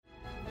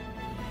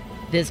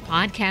This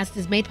podcast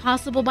is made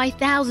possible by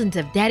thousands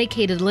of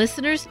dedicated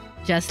listeners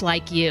just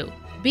like you.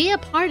 Be a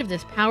part of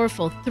this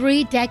powerful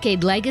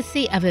 3-decade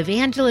legacy of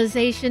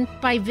evangelization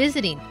by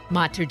visiting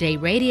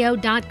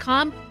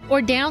materdeiradio.com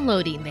or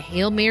downloading the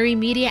Hail Mary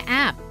Media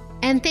app.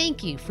 And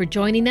thank you for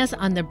joining us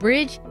on the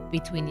bridge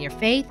between your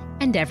faith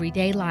and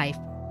everyday life.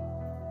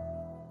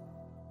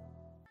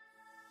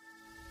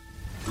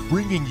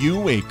 Bringing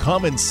you a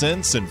common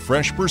sense and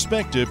fresh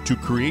perspective to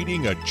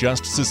creating a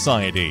just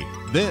society.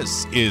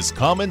 This is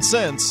Common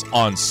Sense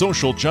on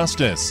Social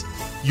Justice.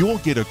 You'll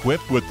get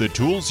equipped with the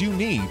tools you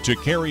need to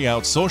carry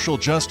out social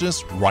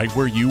justice right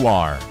where you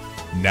are.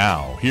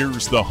 Now,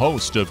 here's the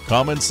host of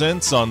Common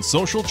Sense on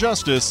Social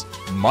Justice,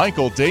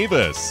 Michael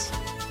Davis.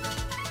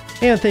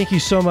 And thank you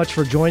so much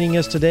for joining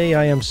us today.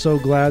 I am so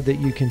glad that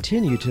you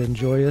continue to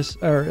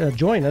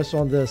join us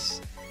on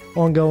this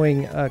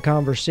ongoing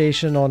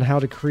conversation on how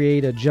to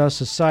create a just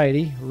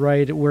society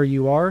right where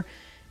you are.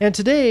 And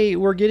today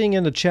we're getting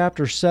into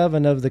Chapter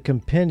 7 of the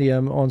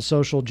Compendium on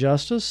Social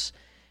Justice,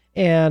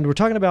 and we're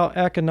talking about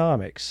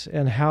economics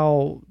and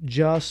how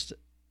just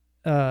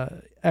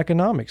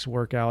economics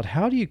work out.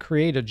 How do you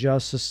create a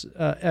just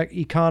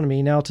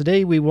economy? Now,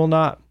 today we will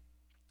not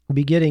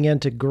be getting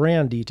into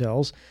grand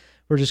details.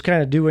 We're just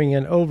kind of doing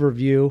an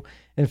overview.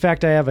 In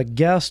fact, I have a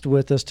guest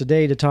with us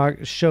today to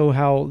show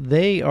how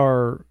they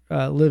are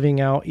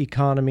living out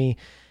economy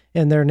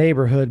in their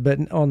neighborhood.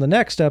 But on the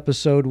next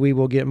episode, we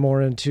will get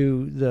more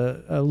into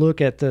the look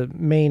at the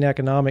main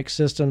economic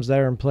systems that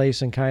are in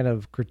place and kind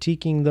of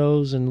critiquing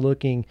those and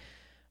looking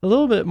a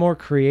little bit more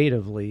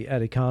creatively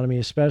at economy,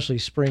 especially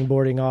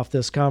springboarding off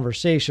this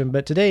conversation.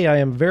 But today I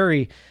am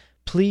very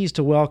pleased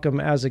to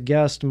welcome as a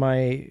guest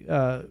my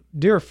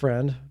dear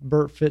friend,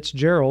 Bert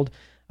Fitzgerald,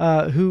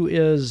 who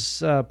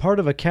is part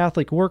of a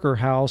Catholic worker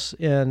house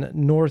in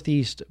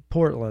Northeast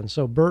Portland.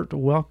 So, Bert,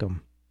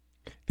 welcome.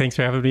 Thanks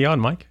for having me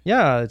on, Mike.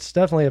 Yeah, it's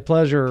definitely a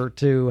pleasure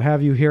to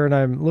have you here, and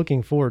I'm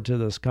looking forward to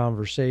this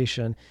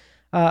conversation.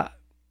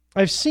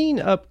 I've seen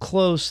up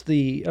close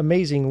the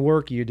amazing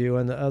work you do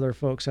and the other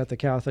folks at the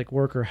Catholic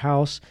worker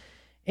house,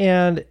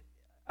 and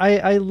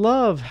I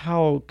love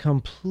how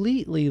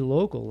completely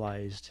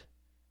localized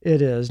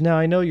it is. Now,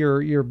 I know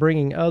you're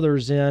bringing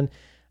others in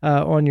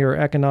on your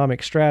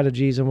economic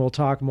strategies, and we'll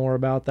talk more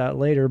about that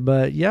later.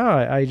 But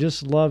yeah, I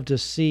just love to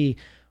see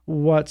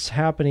what's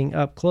happening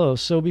up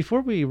close. So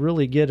before we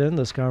really get in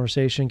this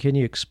conversation, can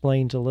you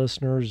explain to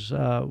listeners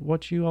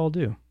what you all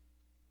do?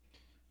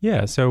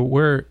 Yeah, so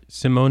we're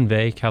Simone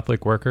Weil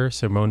Catholic Worker,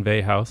 Simone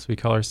Weil House, we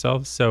call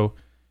ourselves. So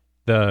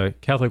the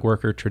Catholic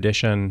worker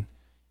tradition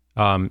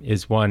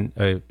is one,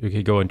 we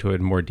could go into it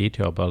in more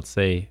detail, but I'll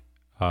say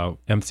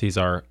emphases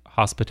are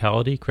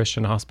hospitality,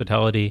 Christian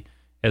hospitality.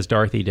 As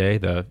Dorothy Day,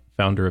 the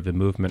founder of the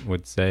movement,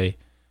 would say,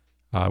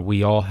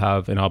 we all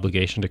have an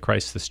obligation to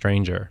Christ the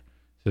stranger.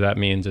 So that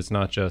means it's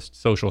not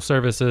just social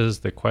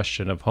services, the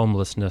question of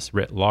homelessness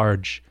writ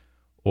large,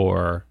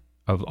 or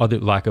of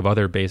lack of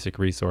other basic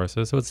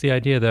resources. So it's the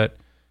idea that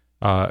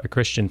a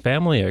Christian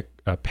family,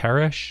 a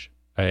parish,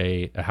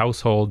 a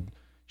household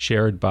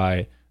shared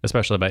by,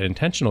 especially by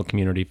intentional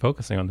community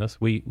focusing on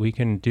this, we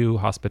can do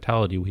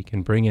hospitality. We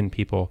can bring in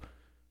people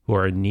who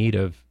are in need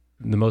of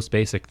the most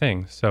basic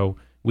things. So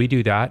we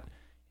do that,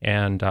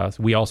 and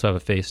we also have a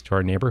face to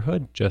our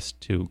neighborhood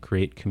just to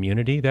create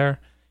community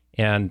there.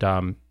 And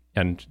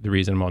the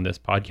reason I'm on this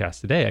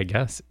podcast today, I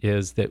guess,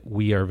 is that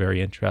we are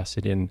very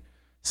interested in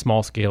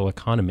small-scale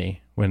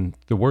economy, when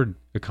the word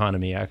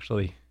economy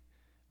actually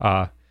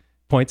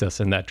points us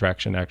in that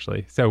direction,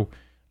 actually. So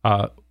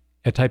a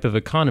type of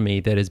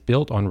economy that is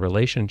built on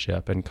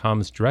relationship and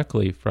comes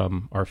directly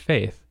from our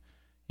faith.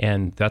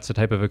 And that's the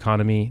type of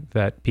economy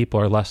that people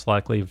are less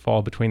likely to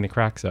fall between the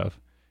cracks of.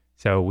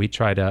 So we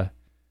try to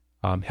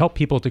help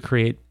people to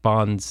create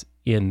bonds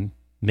in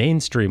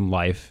mainstream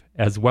life,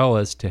 as well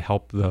as to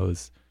help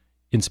those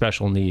in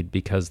special need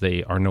because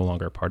they are no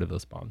longer part of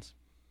those bonds.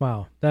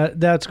 Wow,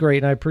 that's great,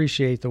 and I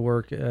appreciate the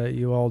work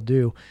you all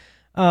do.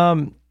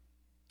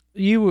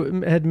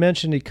 You had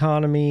mentioned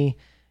economy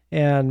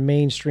and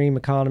mainstream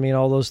economy and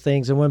all those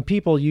things, and when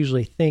people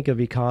usually think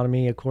of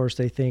economy, of course,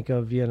 they think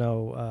of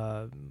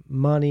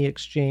money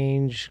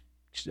exchange,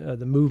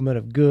 the movement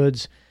of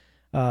goods,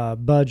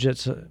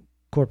 budgets,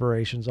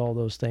 corporations, all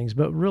those things.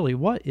 But really,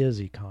 what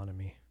is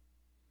economy?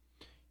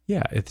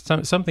 Yeah, it's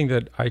something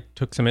that I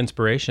took some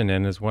inspiration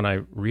in is when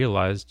I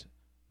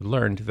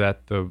learned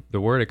that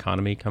the word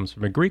economy comes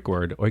from a Greek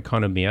word,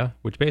 oikonomia,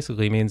 which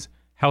basically means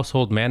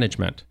household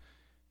management.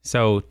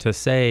 So to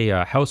say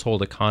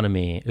household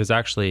economy is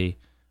actually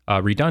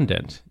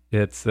redundant.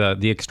 It's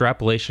the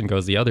extrapolation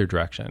goes the other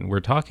direction. We're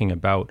talking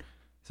about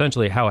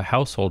essentially how a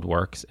household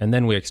works, and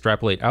then we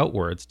extrapolate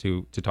outwards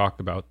to talk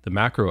about the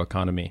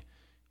macroeconomy,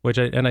 which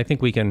I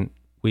think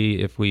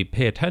if we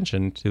pay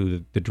attention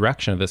to the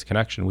direction of this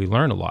connection, we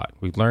learn a lot.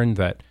 We learn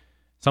that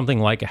something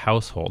like a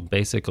household,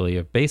 basically,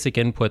 of basic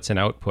inputs and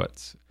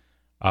outputs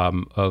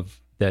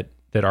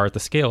that are at the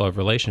scale of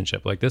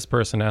relationship. Like, this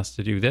person has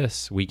to do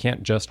this. We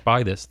can't just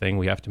buy this thing.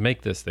 We have to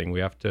make this thing. We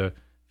have to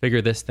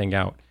figure this thing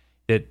out.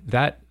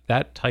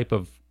 That type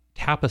of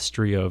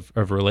tapestry of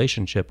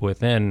relationship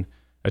within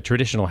a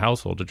traditional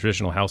household. A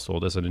traditional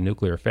household isn't a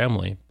nuclear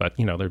family, but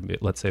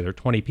let's say there are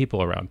 20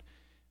 people around.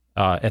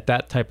 At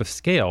that type of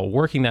scale,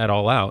 working that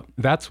all out,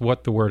 that's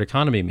what the word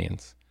economy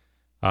means.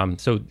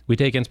 So we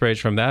take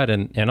inspiration from that,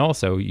 and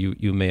also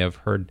you may have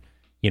heard,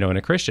 in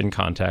a Christian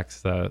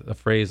context, a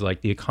phrase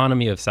like the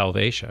economy of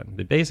salvation.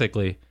 That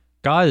basically,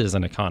 God is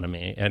an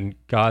economy, and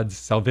God's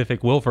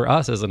salvific will for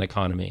us is an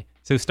economy.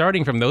 So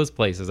starting from those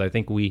places, I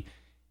think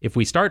if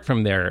we start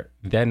from there,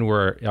 then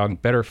we're on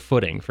better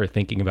footing for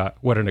thinking about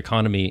what an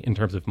economy in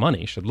terms of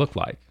money should look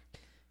like.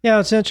 Yeah,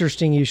 it's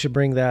interesting you should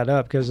bring that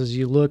up, because as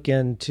you look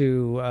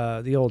into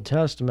the Old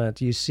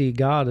Testament, you see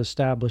God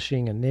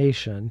establishing a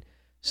nation,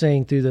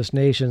 saying through this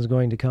nation is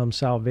going to come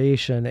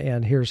salvation,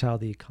 and here's how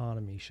the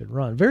economy should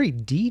run. Very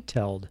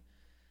detailed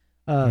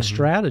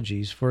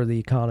strategies for the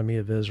economy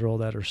of Israel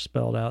that are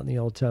spelled out in the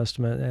Old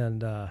Testament.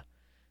 And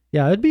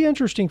yeah, it'd be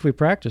interesting if we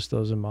practice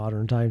those in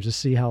modern times to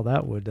see how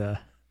that would go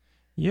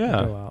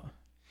out.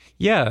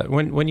 Yeah,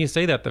 when you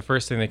say that, the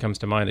first thing that comes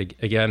to mind,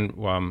 again,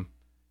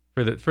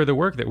 for the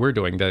work that we're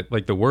doing, that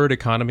like the word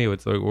economy,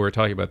 what we're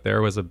talking about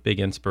there, was a big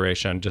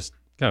inspiration, just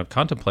kind of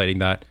contemplating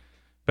that.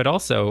 But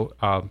also,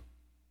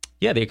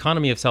 the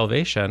economy of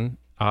salvation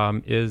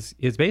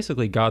is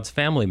basically God's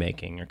family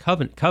making, or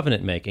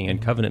covenant making,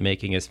 and covenant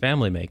making is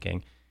family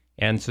making.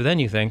 And so then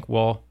you think,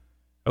 well,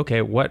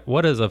 okay,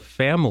 what does a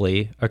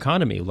family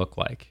economy look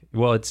like?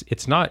 Well,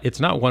 it's not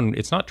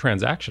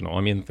transactional.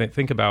 I mean,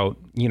 think about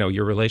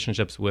your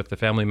relationships with the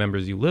family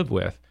members you live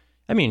with.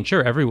 I mean,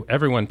 sure,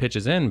 everyone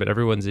pitches in, but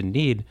everyone's in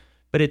need.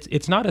 But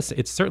it's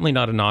certainly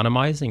not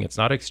anonymizing. It's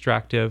not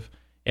extractive,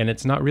 and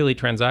it's not really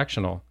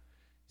transactional.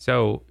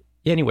 So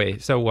anyway,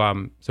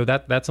 so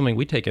that's something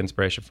we take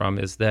inspiration from,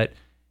 is that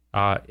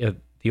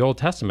the Old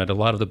Testament, a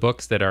lot of the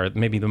books that are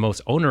maybe the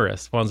most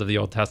onerous ones of the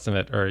Old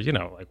Testament are,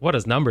 like, what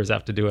does Numbers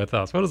have to do with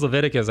us? What does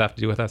Leviticus have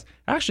to do with us?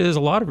 Actually, it says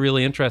a lot of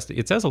really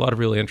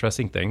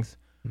interesting things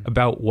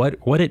about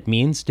what it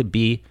means to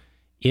be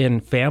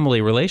in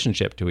family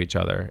relationship to each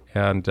other.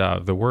 And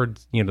the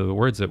words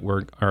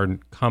that are in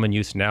common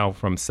use now,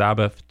 from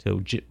Sabbath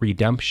to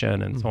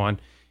redemption and so on,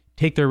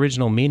 take their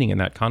original meaning in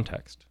that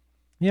context.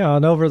 Yeah,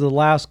 and over the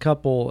last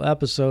couple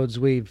episodes,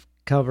 we've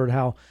covered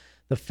how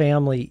the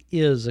family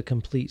is a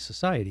complete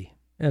society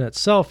in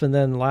itself. And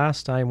then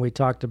last time we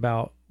talked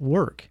about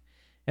work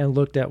and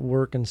looked at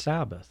work and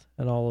Sabbath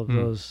and all of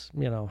those,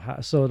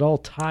 so it all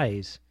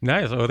ties.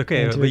 Nice.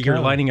 Okay. You're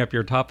lining up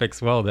your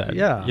topics well then.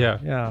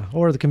 Yeah.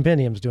 Or the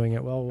compendium's doing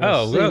it well.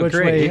 We'll see which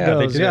great. Way it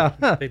goes.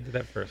 They did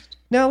that first.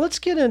 Now let's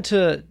get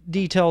into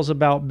details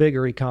about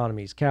bigger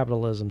economies,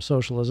 capitalism,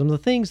 socialism, the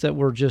things that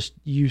we're just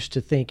used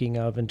to thinking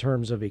of in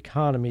terms of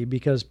economy,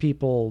 because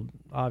people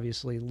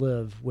obviously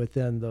live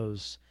within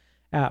those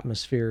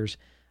atmospheres.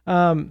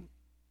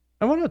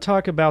 I want to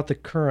talk about the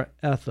current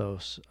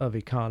ethos of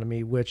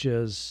economy, which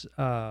is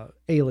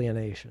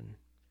alienation,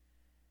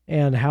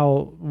 and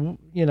how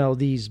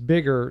these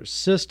bigger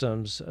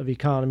systems of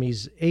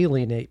economies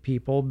alienate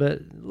people.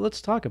 But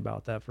let's talk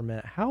about that for a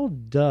minute. How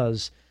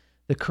does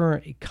the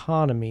current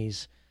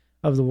economies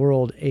of the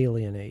world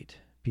alienate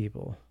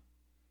people?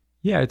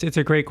 Yeah, it's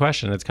a great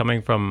question. It's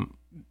coming from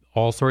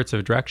all sorts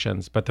of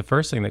directions. But the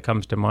first thing that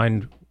comes to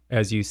mind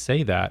as you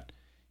say that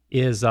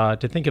is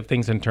to think of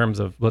things in terms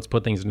of, let's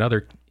put things in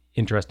another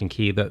interesting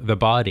key, the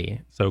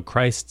body. So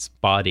Christ's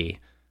body,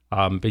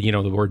 but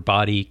the word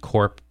body,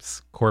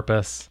 corpus,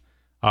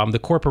 the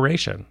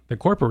corporation. The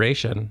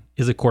corporation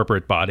is a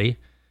corporate body,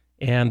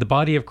 and the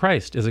body of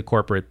Christ is a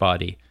corporate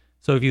body.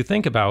 So if you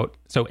think about,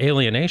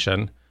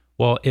 alienation,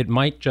 well, it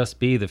might just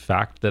be the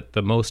fact that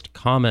the most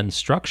common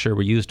structure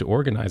we use to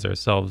organize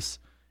ourselves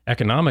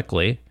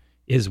economically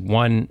is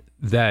one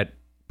that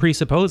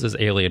presupposes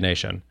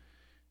alienation.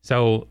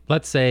 So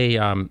let's say,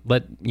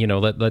 let's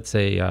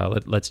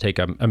take,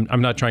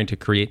 I'm not trying to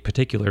create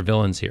particular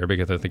villains here,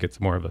 because I think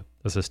it's more of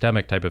a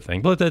systemic type of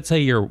thing. But let's say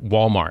you're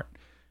Walmart.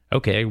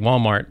 Okay,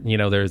 Walmart,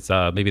 there's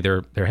maybe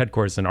their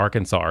headquarters in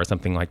Arkansas or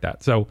something like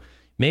that. So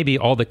maybe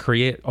all the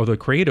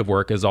creative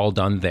work is all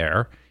done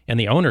there, and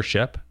the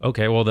ownership.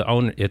 Okay, well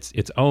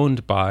it's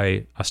owned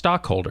by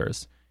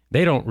stockholders.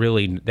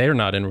 They're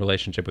not in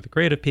relationship with the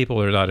creative people.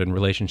 They're not in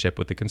relationship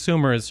with the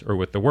consumers or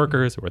with the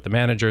workers or with the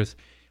managers.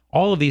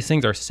 All of these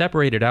things are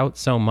separated out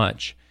so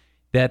much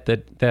that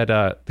the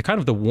kind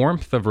of the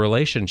warmth of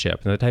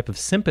relationship and the type of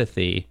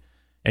sympathy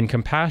and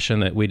compassion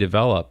that we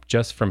develop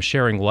just from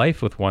sharing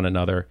life with one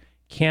another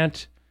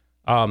can't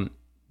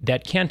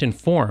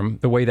inform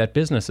the way that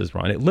business is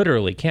run. It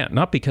literally can't.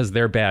 Not because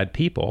they're bad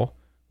people.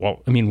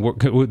 Well, I mean,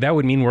 that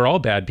would mean we're all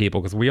bad people,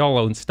 because we all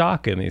own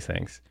stock in these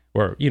things.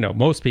 Or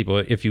most people,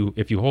 if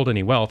you hold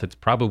any wealth,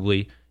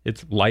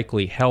 it's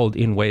likely held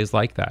in ways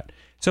like that.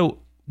 So,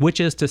 which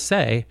is to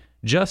say,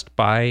 just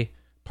by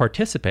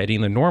participating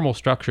in the normal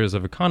structures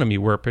of economy,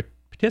 we're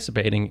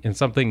participating in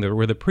something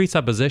where the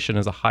presupposition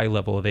is a high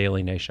level of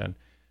alienation.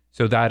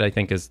 So that, I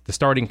think, is the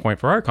starting point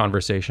for our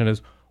conversation,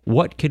 is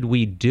what could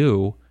we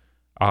do?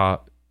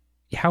 How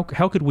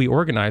could we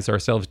organize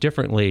ourselves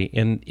differently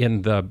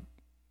in the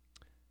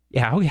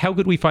how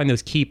could we find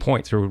those key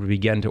points where we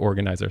begin to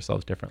organize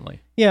ourselves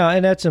differently? Yeah,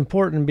 and that's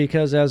important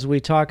because as we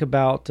talk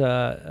about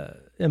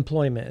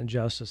employment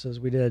injustice, as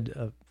we did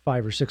a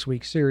 5 or 6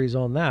 week series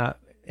on that,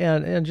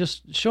 and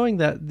just showing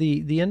that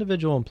the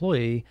individual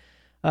employee,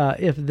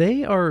 if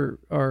they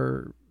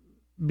are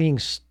being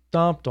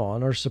stomped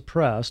on or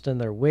suppressed in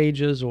their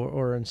wages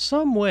or in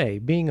some way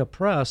being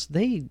oppressed,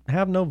 they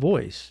have no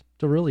voice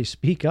to really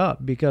speak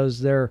up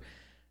because they're,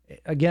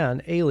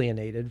 again,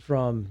 alienated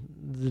from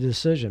the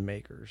decision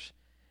makers.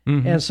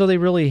 Mm-hmm. And so they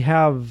really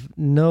have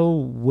no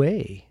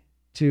way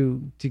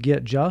to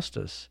get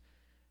justice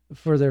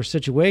for their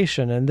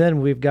situation. And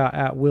then we've got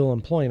at-will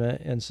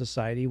employment in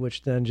society,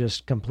 which then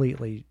just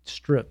completely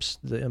strips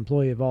the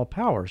employee of all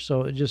power.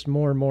 So it just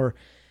more and more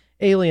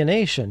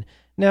alienation.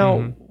 Now,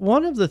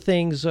 one of the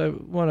things I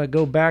want to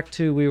go back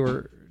to we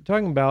were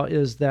talking about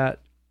is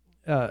that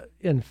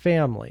in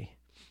family,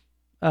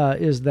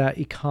 is that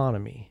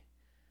economy.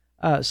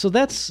 So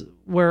that's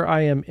where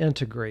I am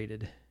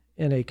integrated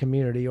in a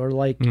community, or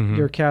like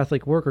your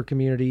Catholic worker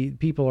community,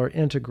 people are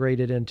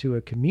integrated into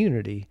a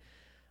community.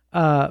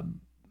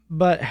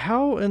 But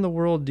how in the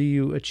world do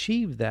you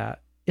achieve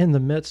that in the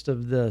midst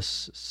of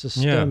this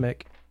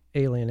systemic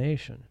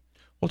alienation?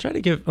 I'll try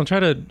to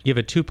give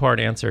a two-part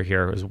answer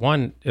here.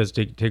 One is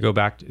to go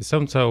back to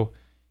so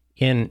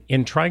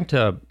in trying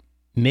to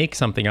make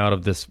something out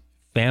of this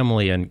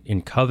family and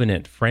in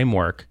covenant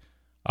framework.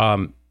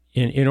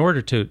 In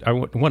order to, I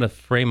want to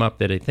frame up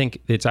that I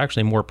think it's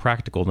actually more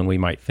practical than we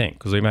might think,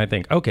 because we might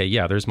think, okay,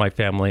 yeah, there's my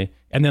family,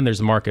 and then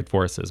there's market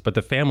forces, but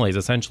the family is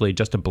essentially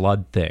just a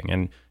blood thing,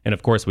 and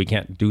of course we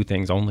can't do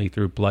things only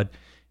through blood.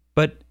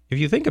 But if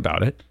you think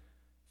about it,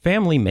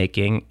 family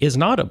making is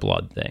not a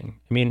blood thing.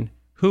 I mean,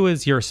 who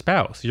is your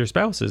spouse? Your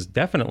spouse is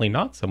definitely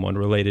not someone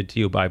related to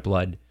you by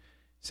blood.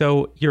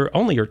 So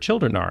only your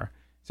children are.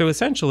 So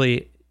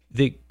essentially,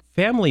 the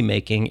family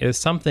making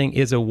is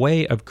a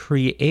way of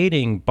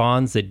creating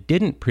bonds that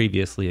didn't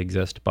previously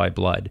exist by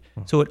blood.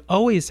 So it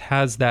always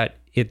has that,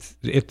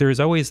 there's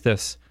always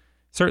this,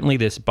 certainly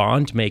this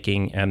bond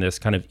making and this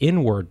kind of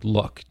inward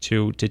look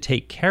to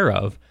take care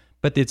of,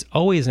 but it's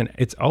always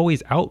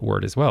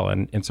outward as well.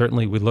 And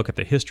certainly we look at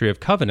the history of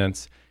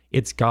covenants,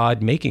 it's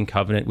God making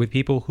covenant with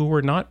people who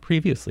were not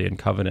previously in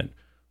covenant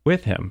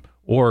with him,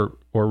 or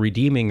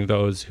redeeming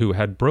those who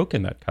had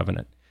broken that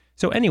covenant.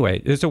 So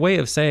anyway, there's a way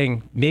of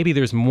saying maybe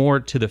there's more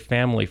to the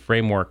family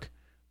framework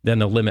than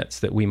the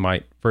limits that we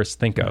might first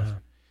think of.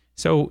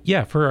 So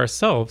yeah, for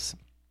ourselves,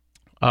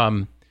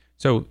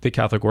 so the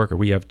Catholic worker,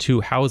 we have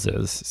 2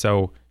 houses.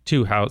 So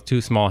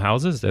two small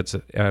houses,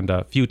 and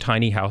a few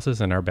tiny houses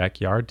in our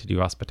backyard to do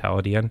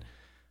hospitality in.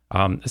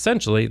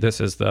 Essentially,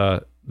 this is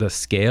the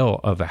scale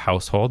of a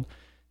household.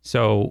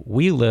 So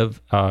we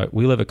live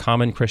a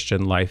common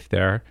Christian life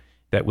there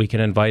that we can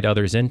invite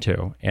others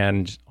into.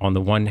 And on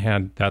the one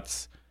hand,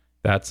 that's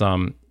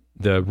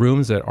the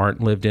rooms that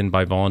aren't lived in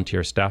by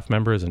volunteer staff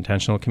members,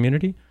 intentional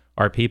community,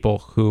 are people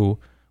who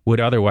would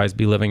otherwise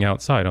be living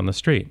outside on the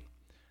street.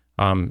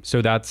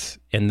 So that's,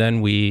 and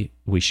then we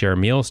share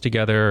meals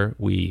together.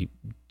 We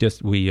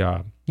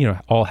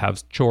all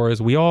have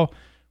chores. We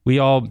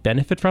all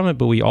benefit from it,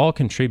 but we all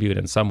contribute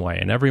in some way,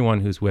 and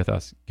everyone who's with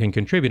us can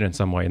contribute in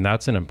some way. And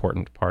that's an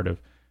important part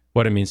of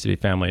what it means to be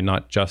family,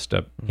 not just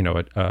a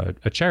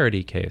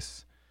charity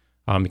case,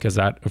 because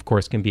that of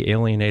course can be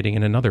alienating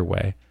in another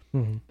way.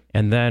 Mm-hmm.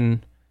 And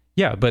then,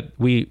 but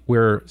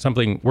we're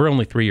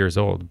only 3 years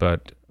old,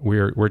 but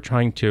we're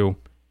trying to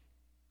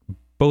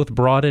both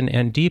broaden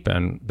and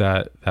deepen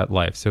that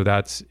life. So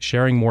that's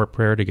sharing more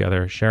prayer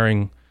together,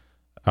 sharing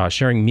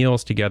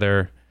meals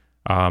together,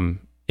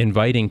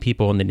 inviting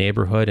people in the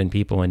neighborhood and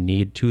people in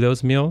need to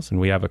those meals. And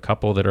we have a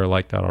couple that are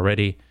like that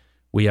already.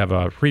 We have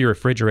a free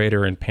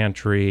refrigerator and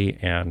pantry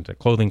and a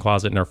clothing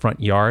closet in our front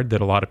yard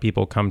that a lot of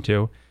people come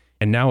to.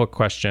 And now a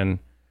question,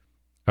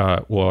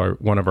 or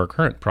one of our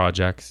current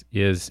projects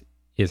is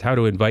how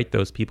to invite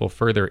those people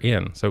further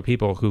in. So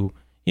people who,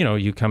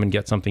 you come and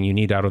get something you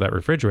need out of that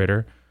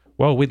refrigerator.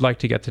 Well, we'd like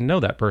to get to know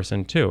that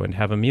person too and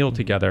have a meal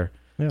together.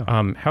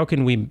 Yeah. How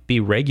can we be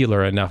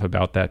regular enough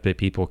about that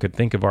people could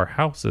think of our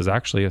house as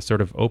actually a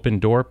sort of open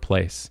door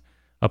place,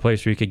 a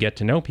place where you could get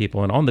to know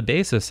people. And on the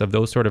basis of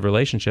those sort of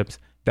relationships,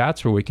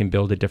 that's where we can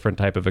build a different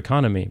type of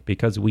economy,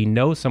 because we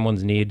know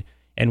someone's need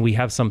and we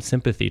have some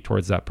sympathy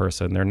towards that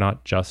person. They're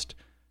not just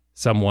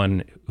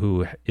someone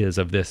who is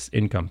of this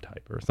income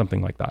type or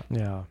something like that.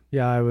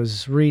 Yeah. I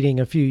was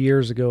reading a few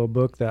years ago a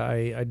book that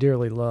I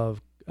dearly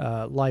love,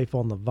 Life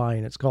on the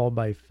Vine. It's called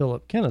by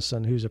Philip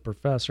Kennison, who's a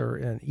professor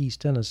in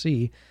East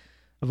Tennessee,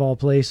 of all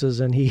places,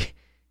 and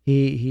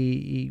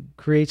he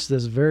creates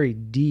this very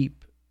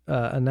deep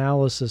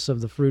analysis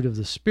of the fruit of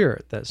the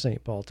Spirit that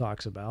St. Paul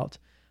talks about: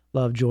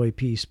 love, joy,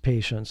 peace,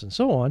 patience, and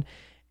so on.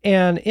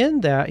 And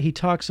in that, he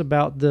talks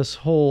about this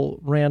whole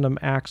random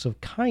acts of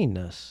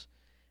kindness,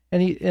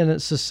 and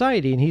it's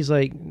society, and he's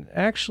like,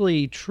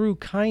 actually, true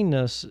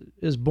kindness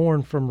is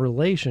born from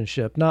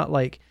relationship, not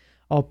like,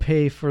 I'll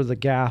pay for the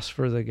gas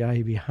for the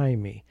guy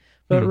behind me.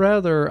 but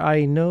rather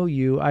I know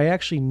you. I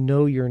actually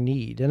know your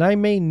need. And I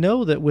may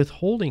know that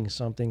withholding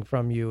something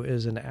from you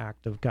is an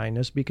act of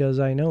kindness because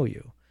I know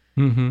you.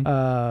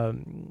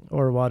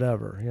 Or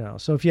whatever,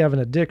 So if you have an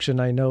addiction,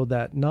 I know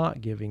that not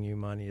giving you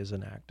money is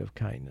an act of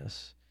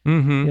kindness.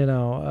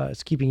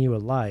 It's keeping you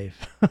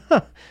alive,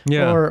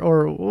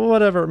 or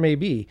whatever it may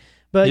be.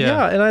 But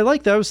and I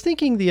like that. I was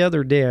thinking the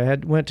other day, I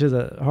went to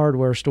the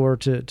hardware store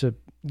to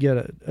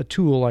get a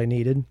tool I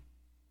needed.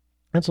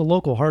 It's a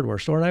local hardware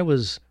store, and I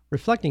was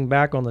reflecting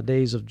back on the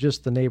days of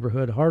just the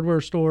neighborhood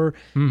hardware store.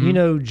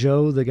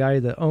 Joe, the guy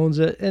that owns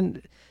it,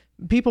 and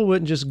people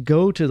wouldn't just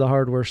go to the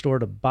hardware store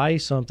to buy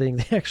something.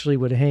 They actually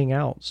would hang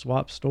out,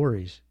 swap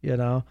stories,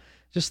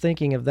 just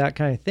thinking of that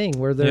kind of thing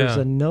where there's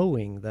a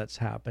knowing that's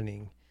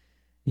happening.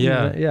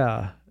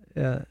 Yeah.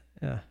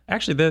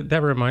 Actually,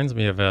 that reminds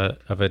me of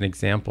an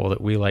example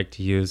that we like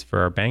to use for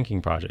our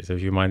banking projects.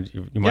 If you mind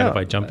if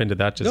I jump into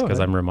that, just because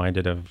I'm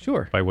reminded of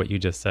by what you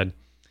just said.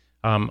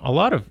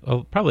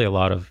 Probably a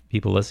lot of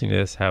people listening to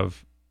this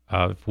have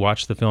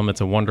watched the film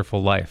 "It's a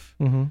Wonderful Life."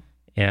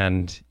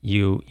 And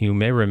you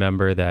may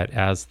remember that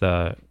as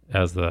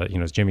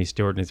Jimmy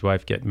Stewart and his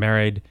wife get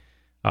married,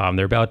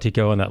 they're about to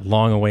go on that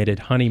long-awaited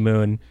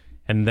honeymoon,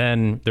 and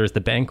then there's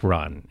the bank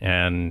run,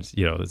 and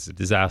it's a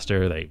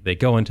disaster. They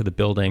go into the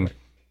building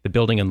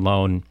and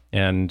loan,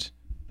 and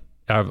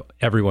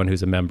everyone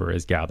who's a member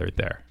is gathered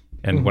there.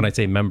 And when I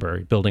say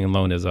member, building and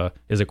loan is a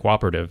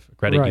cooperative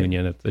credit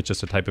union. It's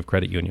just a type of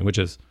credit union, which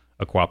is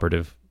a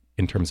cooperative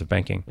in terms of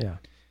banking. Yeah.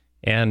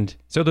 And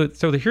so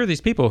here are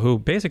these people who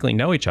basically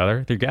know each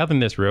other. They're gathered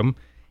in this room,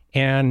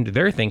 and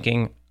they're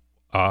thinking,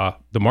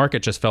 the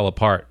market just fell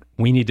apart.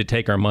 We need to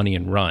take our money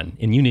and run,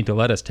 and you need to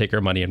let us take our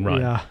money and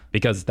run,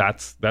 because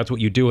that's what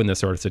you do in this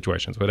sort of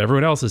situations, what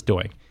everyone else is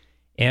doing.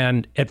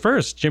 And at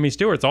first, Jimmy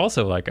Stewart's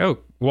also like, oh,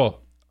 well,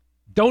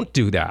 don't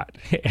do that.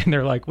 And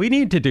they're like, we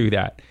need to do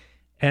that.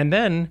 And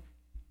then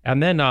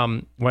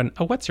when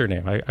what's her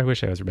name? I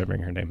wish I was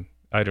remembering her name.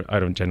 I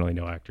don't generally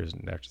know actors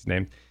and actresses'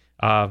 names.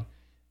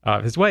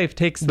 His wife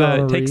takes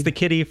the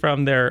kitty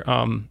from their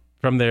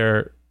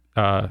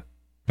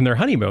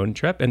honeymoon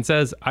trip and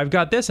says, "I've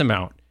got this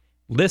amount.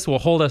 This will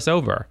hold us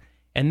over."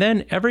 And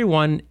then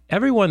everyone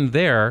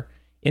there,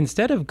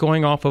 instead of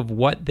going off of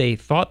what they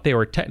thought they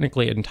were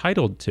technically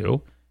entitled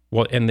to,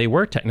 and they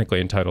were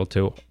technically entitled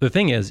to, the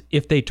thing is,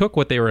 if they took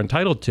what they were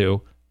entitled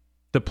to,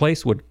 the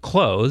place would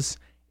close,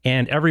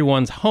 and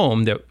everyone's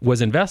home that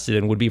was invested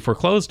in would be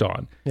foreclosed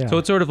on. Yeah. So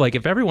it's sort of like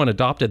if everyone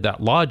adopted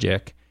that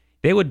logic,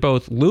 they would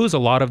both lose a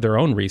lot of their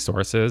own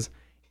resources,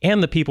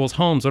 and the people's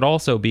homes would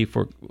also be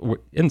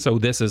and so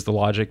this is the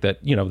logic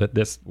that, that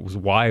this was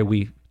why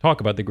we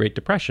talk about the Great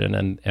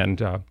Depression.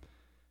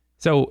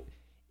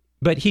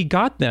 But he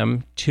got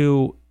them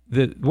to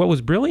what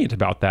was brilliant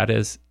about that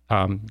is,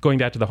 going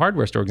back to the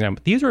hardware store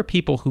example, these are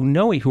people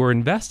who are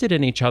invested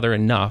in each other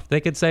enough.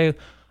 They could say,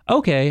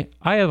 okay,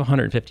 I have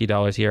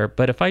 $150 here,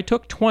 but if I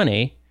took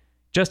 20,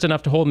 just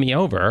enough to hold me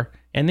over,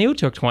 and you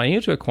took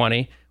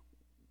 20,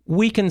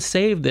 we can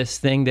save this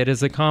thing that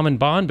is a common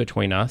bond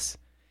between us.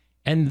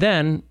 And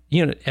then,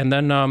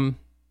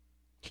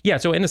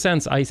 so in a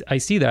sense, I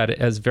see that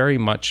as very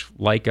much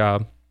like,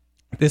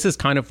 this is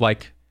kind of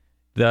like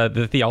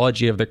the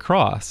theology of the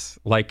cross.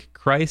 Like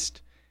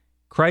Christ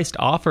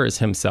offers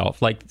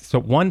himself, so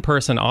one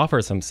person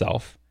offers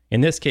himself.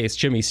 In this case,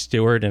 Jimmy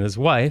Stewart and his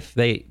wife,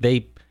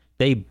 they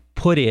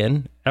put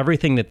in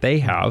everything that they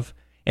have,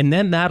 and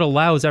then that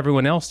allows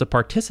everyone else to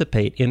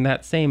participate in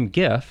that same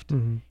gift.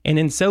 Mm-hmm. And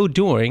in so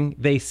doing,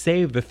 they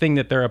save the thing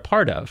that they're a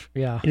part of.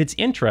 Yeah. And it's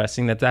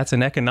interesting that that's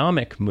an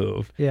economic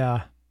move.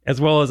 Yeah.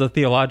 As well as a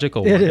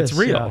theological one. It's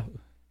real.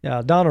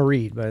 Yeah. Donna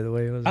Reed, by the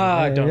way.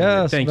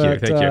 Donna Reed. Thank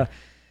you.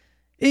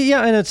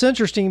 Yeah, and it's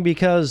interesting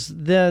because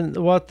then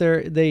what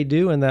they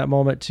do in that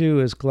moment too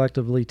is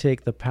collectively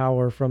take the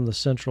power from the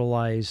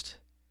centralized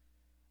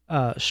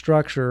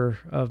structure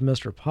of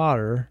Mr.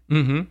 Potter,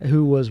 mm-hmm.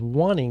 who was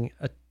wanting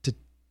to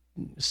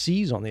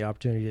seize on the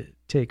opportunity to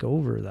take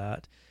over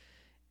that.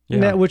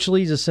 Yeah. Which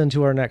leads us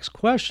into our next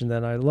question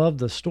then. I love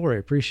the story. I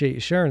appreciate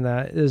you sharing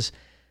that. Is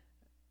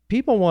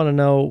people want to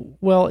know,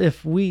 well,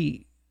 if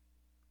we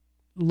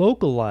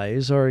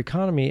localize our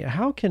economy,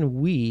 how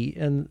can we,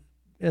 in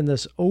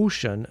this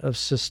ocean of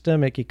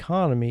systemic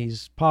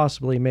economies,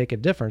 possibly make a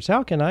difference?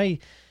 How can I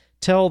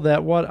tell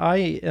that what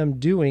I am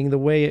doing, the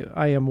way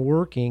I am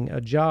working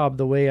a job,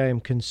 the way I am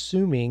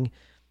consuming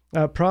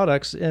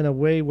products in a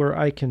way where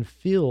I can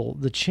feel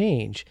the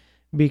change?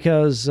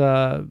 Because,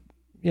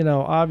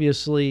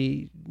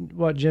 obviously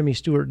what Jimmy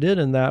Stewart did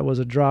in that was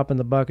a drop in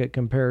the bucket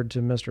compared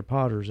to Mr.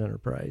 Potter's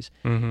enterprise.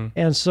 Mm-hmm.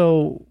 And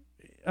so,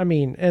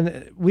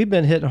 and we've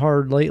been hit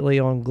hard lately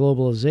on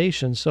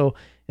globalization. So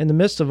in the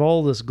midst of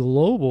all this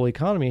global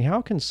economy,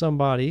 how can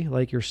somebody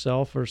like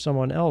yourself or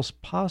someone else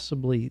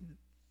possibly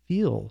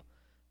feel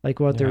like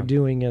what they're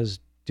doing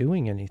is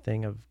doing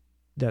anything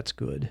that's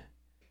good?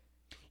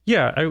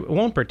 Yeah, I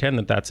won't pretend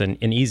that that's an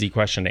easy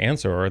question to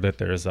answer or that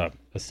there's a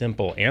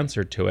simple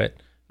answer to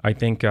it. I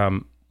think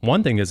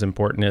one thing that's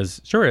important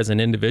is, sure, as an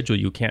individual,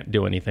 you can't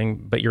do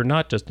anything, but you're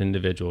not just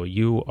individual.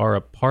 You are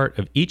a part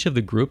of each of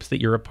the groups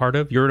that you're a part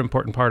of. You're an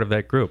important part of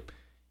that group.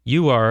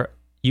 You are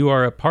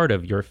a part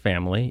of your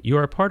family. You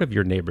are a part of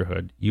your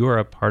neighborhood. You are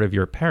a part of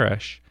your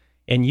parish.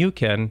 And you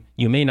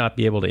may not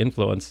be able to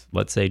influence,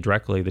 let's say,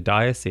 directly the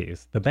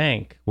diocese, the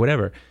bank,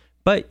 whatever,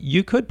 but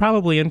you could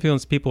probably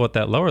influence people at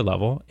that lower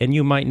level, and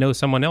you might know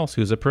someone else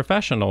who's a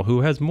professional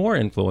who has more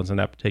influence in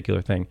that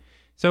particular thing.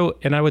 So,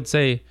 and I would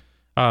say,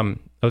 I'll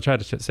try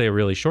to say a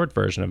really short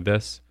version of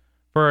this.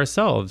 For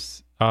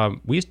ourselves,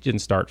 we didn't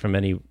start from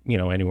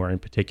anywhere in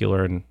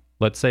particular, and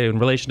let's say in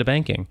relation to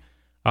banking.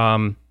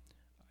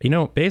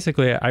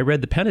 Basically, I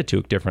read the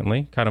Pentateuch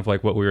differently, kind of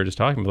like what we were just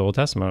talking about, the Old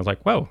Testament. I was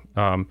like, whoa,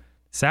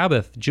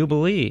 Sabbath,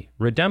 Jubilee,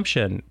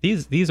 redemption.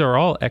 These are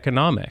all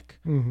economic.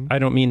 Mm-hmm. I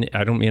don't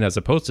mean as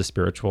opposed to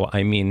spiritual.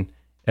 I mean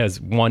as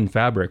one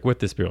fabric with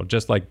the spiritual,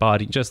 just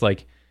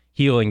like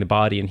healing the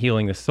body and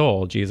healing the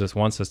soul. Jesus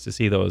wants us to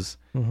see those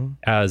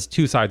as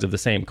two sides of the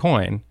same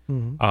coin.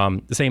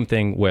 Mm-hmm. The same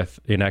thing with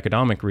an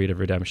economic read of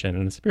redemption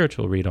and a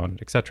spiritual read on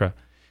it, etc.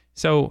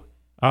 So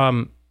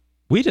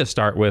we just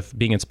start with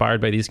being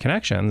inspired by these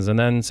connections, and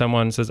then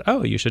someone says,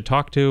 "Oh, you should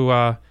talk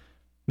to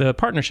the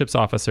partnerships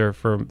officer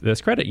for this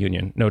credit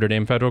union, Notre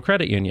Dame Federal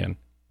Credit Union."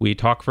 We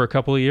talk for a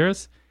couple of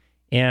years,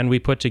 and we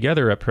put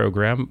together a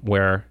program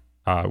where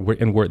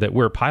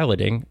we're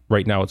piloting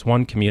right now. It's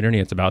one community.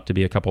 It's about to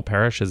be a couple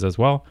parishes as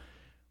well,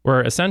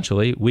 where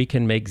essentially we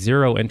can make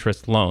zero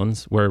interest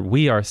loans, where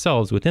we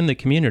ourselves within the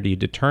community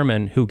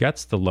determine who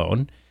gets the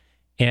loan,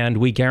 and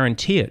we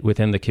guarantee it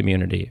within the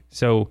community.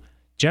 So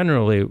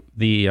generally,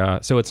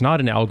 so it's not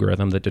an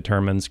algorithm that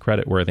determines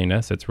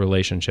creditworthiness; it's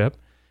relationship.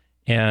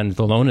 And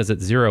the loan is at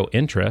zero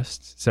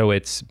interest, so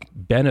it's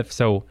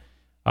so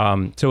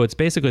it's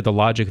basically the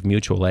logic of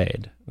mutual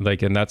aid.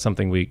 And that's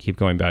something we keep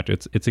going back to.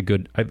 It's a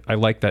good. I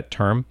like that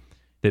term,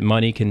 that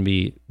money can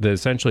be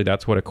essentially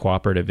that's what a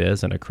cooperative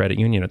is and a credit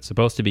union. It's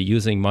supposed to be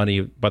using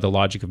money by the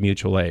logic of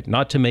mutual aid,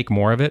 not to make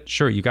more of it.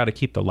 Sure, you got to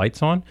keep the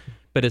lights on,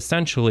 but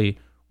essentially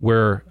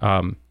we're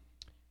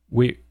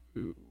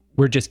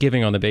just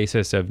giving on the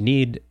basis of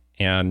need,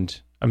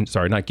 and I'm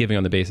sorry, not giving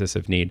on the basis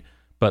of need,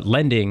 but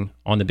lending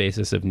on the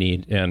basis of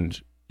need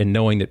and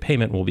knowing that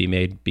payment will be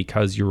made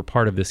because you're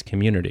part of this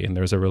community and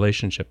there's a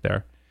relationship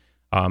there.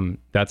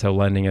 That's how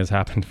lending has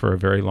happened for a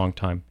very long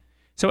time.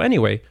 So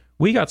anyway,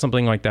 we got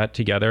something like that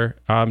together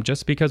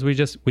just because we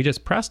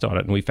just pressed on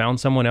it, and we found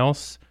someone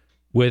else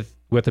with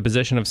a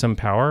position of some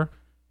power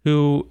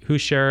who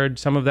shared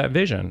some of that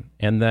vision,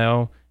 and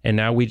now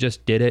we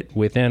just did it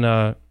within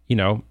a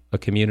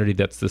community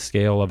that's the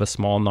scale of a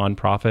small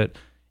nonprofit,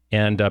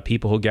 and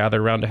people who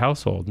gather around a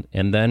household.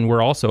 And then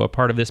we're also a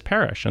part of this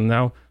parish, and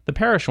now the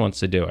parish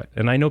wants to do it.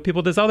 And I know people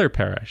at this other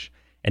parish.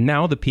 And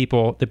now the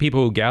people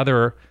who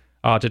gather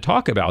to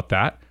talk about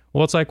that,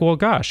 well, it's like, well,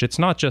 gosh, it's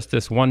not just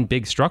this one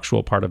big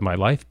structural part of my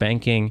life,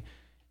 banking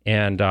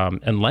and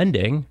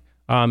lending.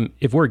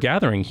 If we're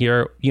gathering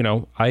here,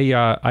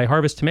 I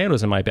harvest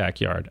tomatoes in my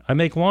backyard. I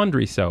make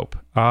laundry soap.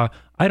 I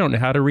don't know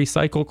how to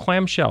recycle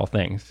clamshell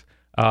things.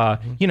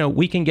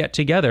 We can get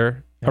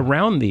together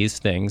around these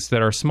things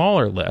that are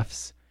smaller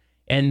lifts.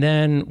 And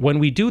then when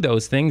we do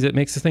those things, it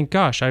makes us think,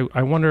 gosh,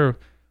 I wonder,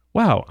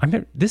 wow,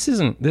 this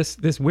isn't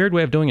this weird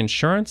way of doing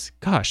insurance.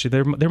 Gosh,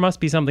 there must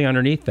be something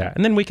underneath that.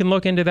 And then we can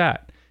look into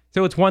that.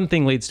 So it's one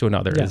thing leads to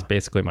another is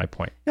basically my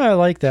point. Yeah, I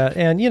like that.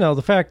 And,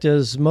 the fact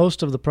is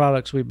most of the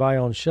products we buy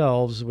on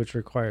shelves, which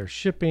require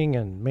shipping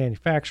and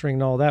manufacturing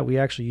and all that, we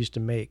actually used to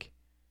make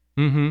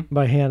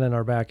by hand in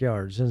our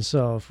backyards. And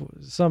so if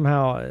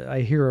somehow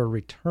I hear a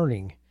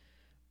returning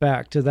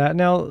back to that.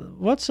 Now,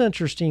 what's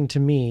interesting to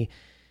me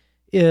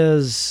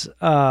is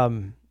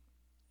kind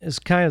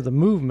of the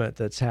movement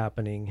that's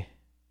happening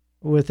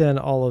within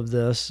all of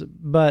this.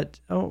 But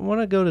I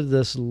want to go to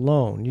this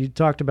loan. You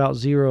talked about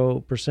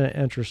 0%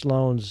 interest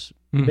loans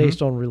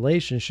based on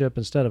relationship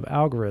instead of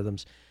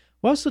algorithms.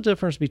 What's the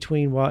difference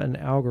between what an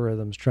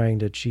algorithm's trying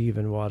to achieve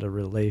and what a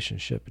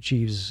relationship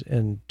achieves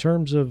in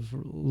terms of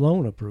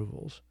loan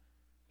approvals?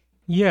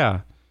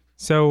 Yeah.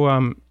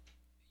 So,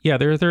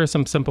 there are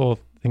some simple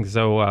things.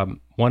 So,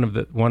 one of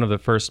the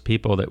first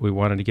people that we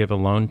wanted to give a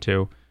loan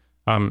to,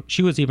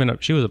 she was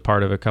a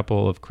part of a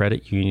couple of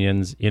credit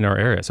unions in our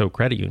area. So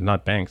credit unions,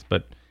 not banks,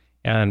 but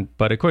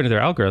according to their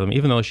algorithm,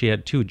 even though she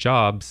had two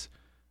jobs,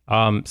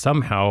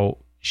 somehow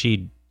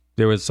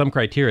there was some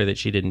criteria that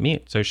she didn't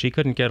meet, so she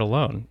couldn't get a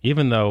loan.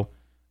 Even though,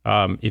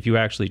 if you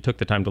actually took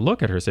the time to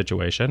look at her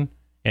situation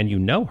and you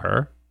know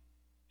her,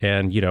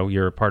 and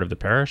you're a part of the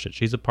parish that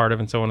she's a part of,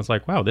 and so on, it's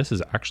like, wow, this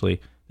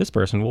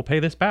person will pay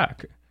this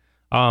back.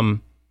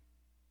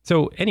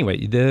 So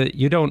anyway,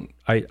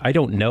 I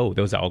don't know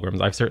those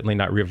algorithms. I've certainly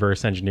not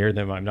reverse engineered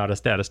them. I'm not a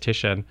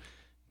statistician,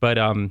 but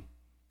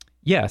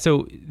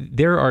so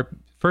there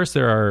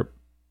are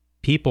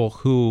people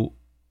who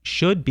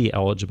should be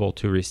eligible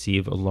to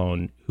receive a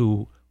loan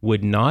who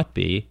would not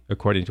be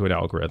according to an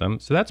algorithm.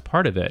 So that's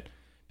part of it.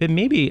 But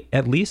maybe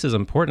at least as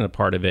important a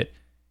part of it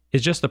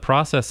is just the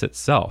process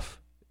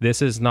itself.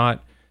 This is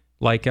not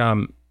like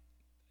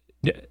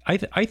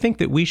I think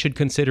that we should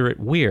consider it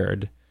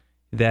weird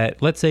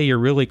that, let's say you're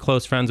really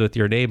close friends with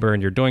your neighbor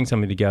and you're doing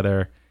something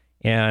together,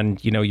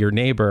 and your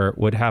neighbor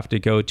would have to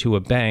go to a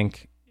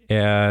bank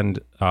and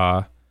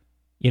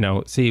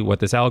see what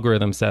this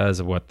algorithm says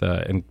of what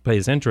and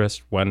pays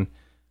interest when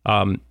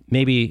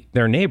maybe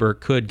their neighbor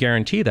could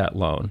guarantee that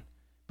loan,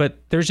 but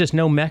there's just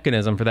no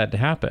mechanism for that to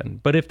happen.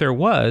 But if there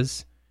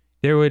was,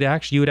 you would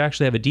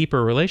actually have a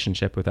deeper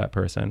relationship with that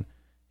person.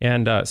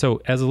 And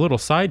so as a little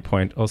side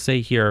point, I'll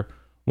say here,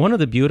 one of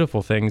the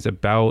beautiful things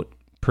about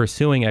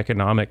pursuing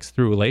economics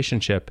through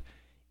relationship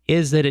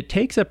is that it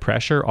takes a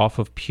pressure off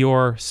of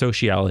pure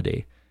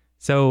sociality.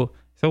 So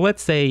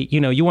let's say,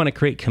 you want to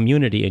create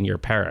community in your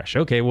parish.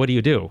 Okay, what do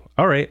you do?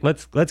 All right,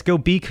 let's go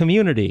be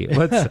community.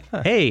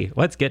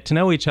 Let's get to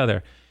know each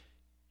other.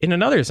 In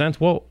another sense,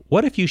 well,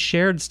 what if you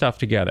shared stuff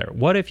together?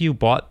 What if you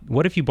bought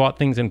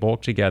things in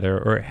bulk together,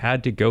 or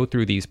had to go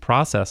through these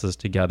processes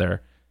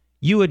together?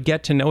 You would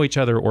get to know each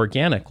other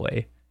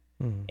organically.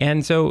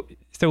 And so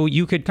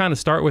you could kind of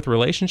start with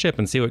relationship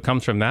and see what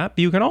comes from that.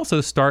 But you can also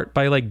start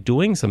by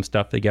doing some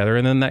stuff together,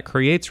 and then that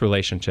creates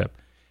relationship.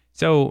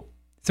 So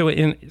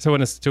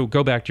to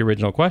go back to your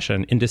original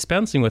question, in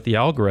dispensing with the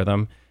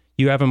algorithm,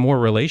 you have a more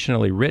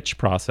relationally rich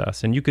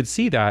process, and you could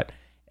see that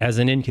as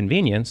an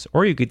inconvenience,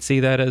 or you could see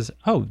that as,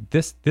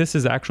 this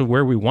is actually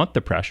where we want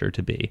the pressure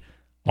to be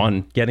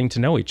on getting to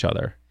know each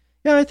other.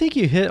 Yeah, I think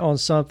you hit on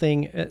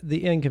something,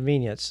 the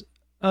inconvenience.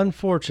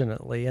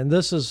 Unfortunately, and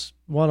this is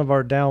one of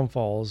our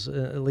downfalls,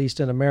 at least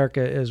in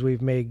America, is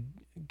we've made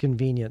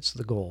convenience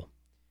the goal.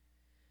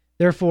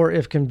 Therefore,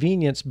 if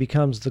convenience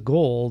becomes the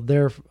goal,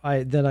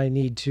 then I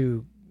need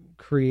to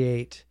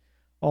create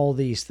all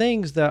these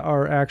things that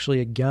are actually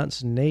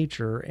against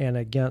nature and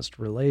against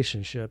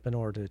relationship in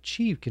order to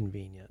achieve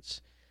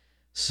convenience.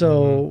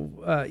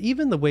 So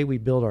even the way we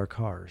build our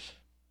cars,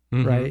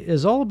 right,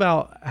 is all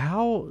about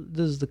how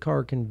does the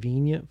car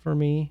convenient for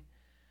me?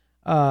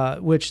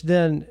 Which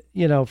then,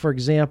 for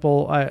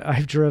example,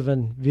 I've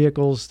driven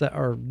vehicles that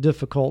are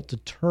difficult to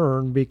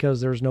turn because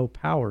there's no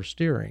power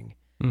steering.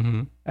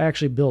 I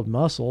actually build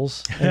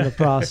muscles in the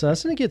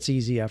process, and it gets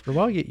easy after a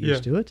while. You get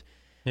used to it.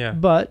 Yeah.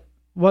 But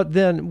what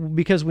then,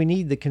 because we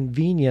need the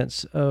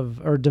convenience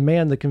or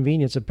demand the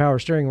convenience of power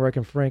steering, where I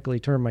can frankly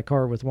turn my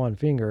car with one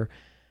finger,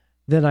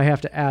 then I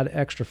have to add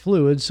extra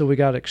fluids. So we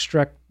got to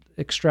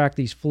extract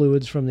these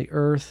fluids from the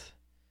earth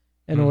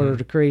in order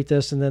to create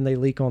this, and then they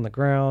leak on the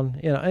ground,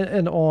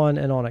 and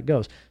on it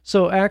goes.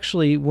 So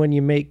actually, when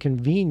you make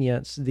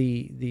convenience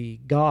the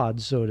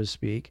god, so to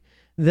speak,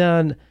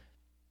 then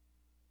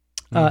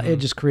it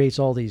just creates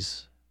all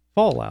these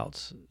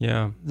fallouts.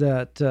 Yeah.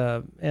 That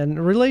and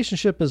a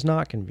relationship is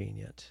not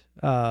convenient.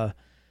 And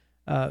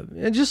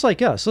just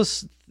like us,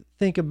 let's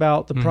think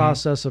about the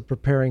process of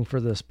preparing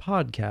for this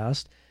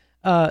podcast.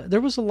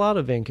 There was a lot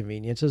of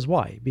inconveniences.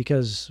 Why?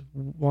 Because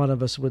one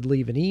of us would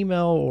leave an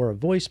email or a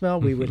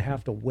voicemail. We would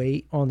have to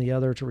wait on the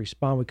other to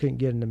respond. We couldn't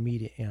get an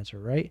immediate answer,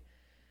 right?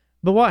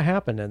 But what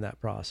happened in that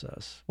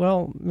process?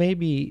 Well,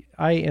 maybe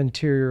I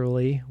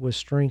interiorly was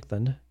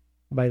strengthened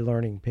by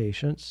learning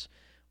patience,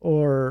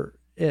 or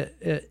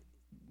it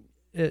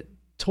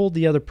told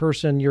the other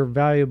person you're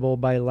valuable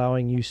by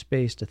allowing you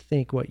space to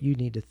think what you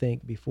need to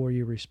think before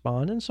you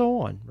respond, and so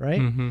on,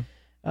 right?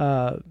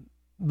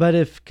 But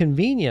if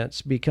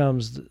convenience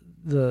becomes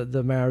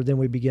the matter, then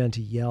we begin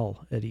to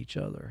yell at each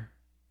other.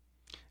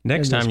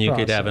 Next time you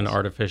could have an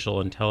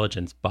artificial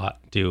intelligence bot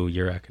do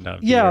your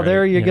economic. Yeah,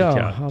 there you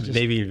go.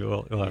 Maybe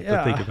we'll have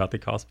to think about the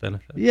cost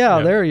benefit.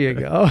 Yeah, there you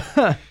go.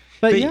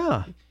 but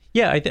yeah.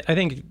 Yeah, I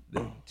think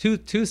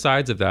two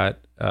sides of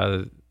that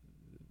that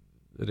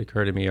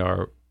occur to me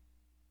are,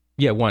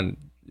 one,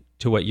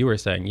 to what you were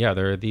saying. Yeah,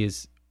 there are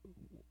these,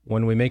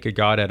 when we make a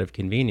god out of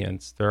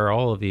convenience, there are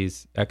all of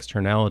these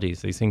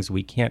externalities, these things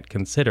we can't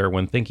consider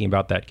when thinking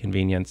about that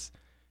convenience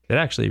that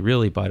actually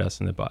really bite us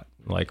in the butt.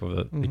 Like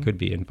it could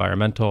be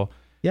environmental.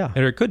 Yeah.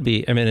 Or it could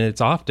be,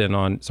 it's often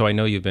on, so I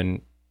know you've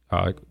been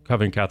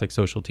covering Catholic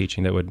social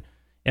teaching that would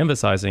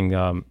emphasizing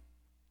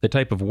the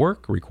type of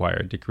work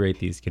required to create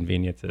these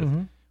conveniences.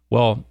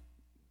 Well,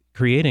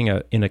 creating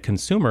in a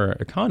consumer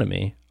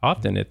economy,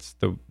 often it's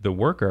the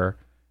worker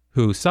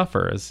who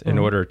suffers in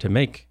order to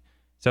make.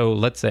 So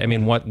let's say,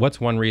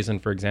 what's one reason,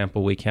 for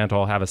example, we can't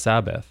all have a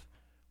Sabbath?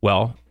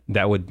 Well,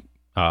 that would,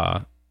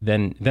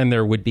 then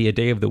there would be a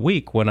day of the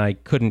week when I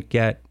couldn't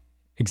get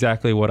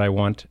exactly what I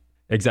want,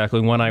 exactly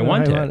when I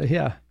want it.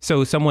 Yeah.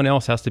 So someone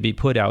else has to be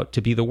put out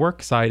to be the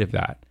work side of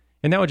that.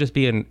 And that would just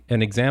be an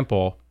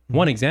example,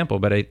 one example,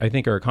 but I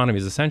think our economy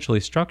is essentially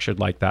structured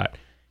like that.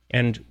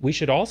 And we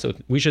should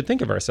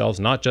think of ourselves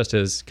not just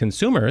as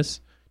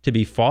consumers to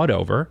be fought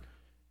over,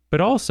 but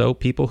also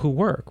people who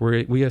work.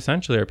 We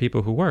essentially are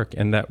people who work,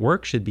 and that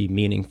work should be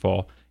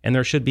meaningful, and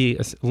there should be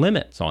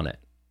limits on it,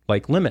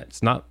 like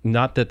limits, not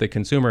that the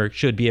consumer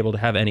should be able to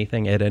have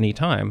anything at any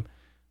time.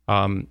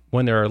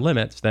 When there are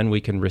limits, then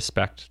we can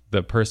respect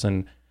the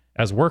person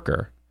as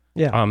worker.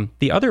 Yeah.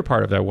 The other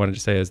part of that I wanted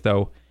to say is,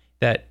 though,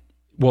 that,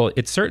 well,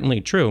 it's certainly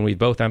true, and we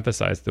both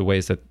emphasized the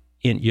ways that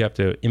you have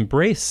to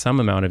embrace some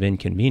amount of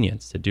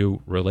inconvenience to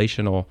do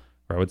relational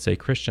or I would say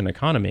Christian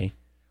economy.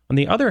 On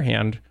the other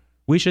hand,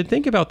 we should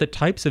think about the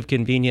types of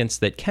convenience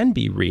that can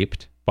be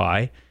reaped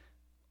by,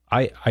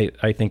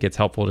 I think it's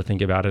helpful to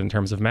think about it in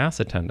terms of mass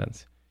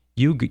attendance.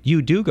 You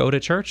do go to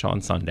church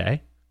on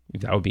Sunday.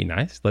 That would be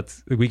nice.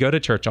 We go to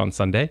church on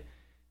Sunday.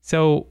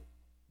 So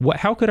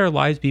how could our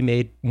lives be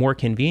made more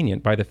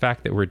convenient by the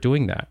fact that we're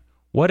doing that?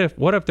 What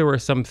if there were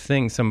some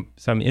things,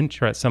 some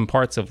interest, some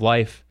parts of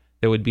life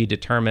that would be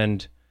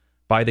determined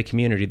by the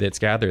community that's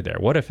gathered there?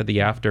 What if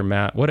after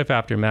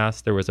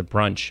Mass there was a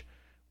brunch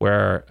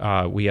where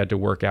we had to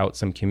work out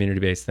some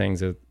community-based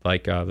things,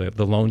 like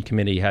the loan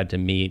committee had to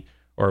meet,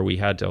 or we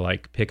had to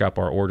like pick up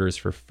our orders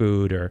for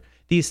food, or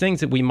these things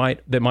that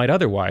might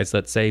otherwise,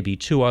 let's say, be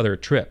 2 other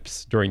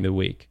trips during the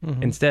week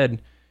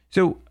instead.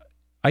 So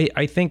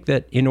I think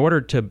that in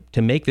order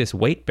to make this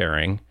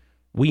weight-bearing,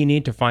 we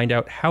need to find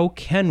out how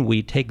can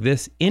we take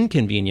this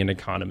inconvenient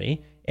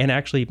economy and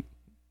actually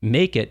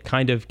make it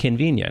kind of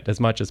convenient as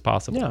much as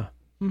possible. Yeah.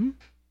 Mm-hmm.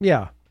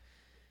 Yeah.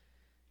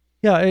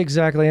 Yeah,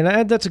 exactly.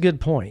 And that's a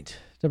good point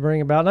to bring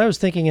about. And I was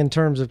thinking in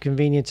terms of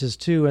conveniences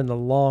too in the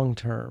long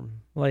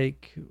term.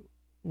 Like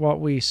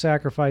what we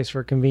sacrifice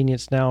for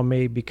convenience now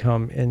may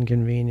become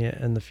inconvenient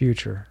in the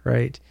future,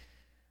 right?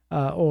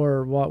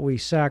 Or what we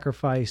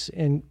sacrifice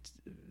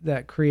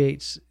that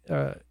creates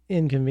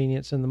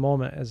inconvenience in the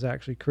moment is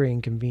actually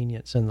creating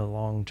convenience in the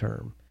long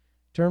term.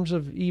 In terms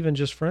of even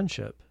just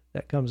friendship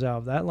that comes out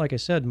of that, like I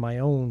said, my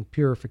own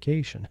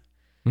purification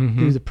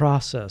through the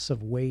process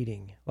of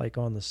waiting, like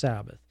on the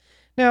Sabbath.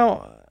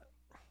 Now,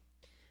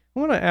 I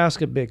want to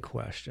ask a big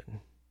question.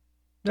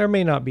 There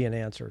may not be an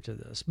answer to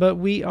this, but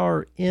we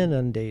are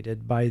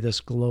inundated by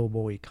this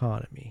global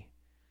economy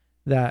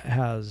that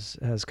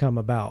has come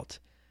about.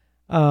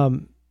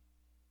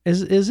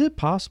 Is it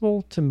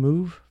possible to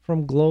move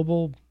from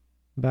global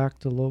back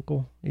to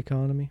local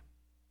economy?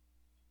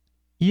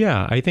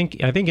 Yeah, I think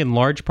in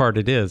large part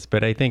it is,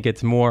 but I think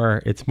it's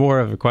more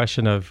of a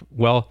question of,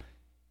 well,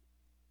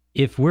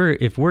 if we're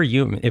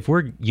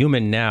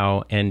human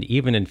now, and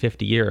even in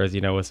 50 years,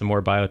 with some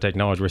more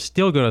biotechnology, we're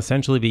still going to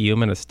essentially be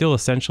human, is still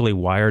essentially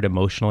wired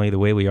emotionally the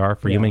way we are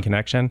for human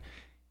connection.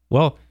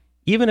 Well,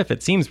 even if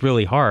it seems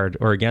really hard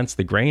or against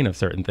the grain of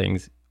certain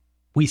things,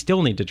 we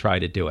still need to try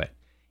to do it.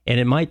 And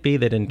it might be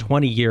that in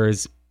 20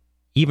 years,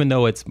 even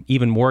though it's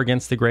even more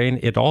against the grain,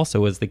 it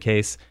also is the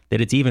case that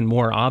it's even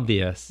more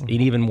obvious and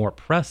even more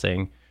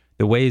pressing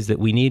the ways that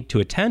we need to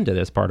attend to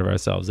this part of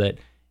ourselves. That,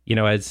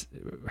 as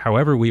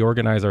however we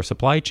organize our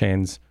supply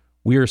chains,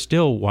 we are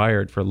still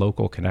wired for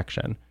local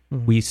connection.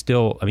 We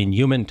still,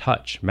 human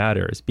touch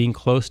matters, being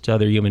close to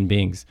other human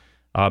beings.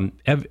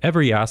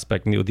 Every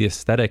aspect, the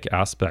aesthetic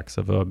aspects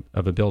of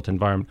a built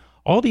environment,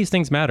 all these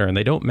things matter, and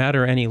they don't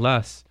matter any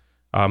less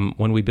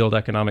when we build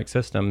economic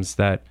systems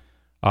that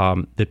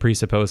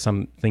presuppose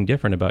something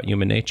different about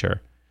human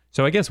nature.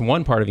 So I guess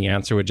one part of the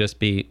answer would just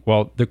be,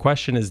 well, the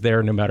question is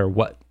there no matter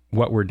what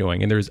we're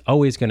doing. And there's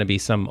always going to be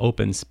some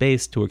open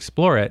space to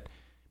explore it,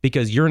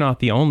 because you're not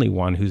the only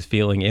one who's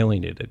feeling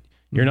alienated.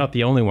 You're not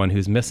the only one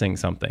who's missing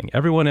something.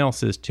 Everyone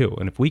else is too.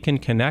 And if we can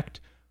connect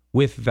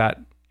with that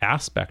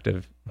aspect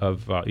of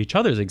each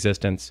other's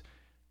existence,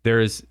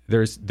 there's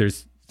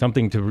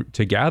something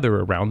to gather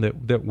around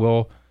that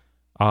will,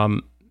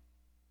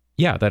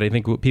 that I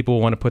think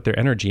people want to put their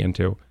energy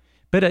into.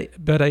 But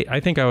I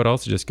think I would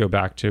also just go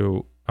back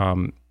to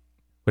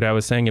what I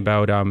was saying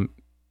about,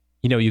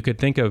 you could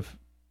think of,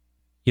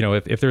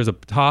 if there's a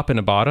top and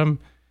a bottom,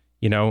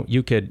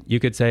 you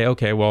could say,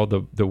 okay, well,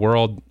 the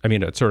world,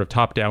 it's sort of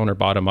top down or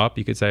bottom up.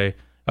 You could say,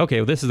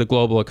 okay, well, this is the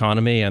global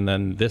economy, and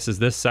then this is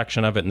this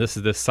section of it, and this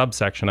is this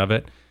subsection of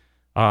it.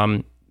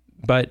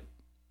 But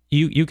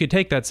you could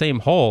take that same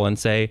whole and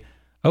say,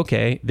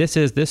 okay, this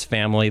is this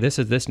family, this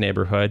is this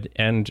neighborhood,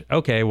 and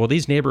okay, well,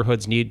 these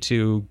neighborhoods need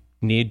to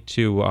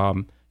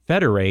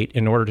federate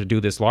in order to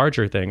do this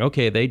larger thing.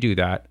 Okay, they do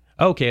that.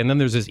 Okay, and then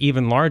there's this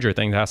even larger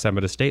thing that has to happen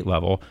at a state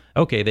level.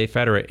 Okay, they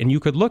federate, and you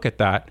could look at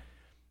that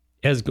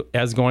as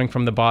going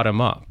from the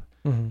bottom up.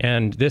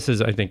 And this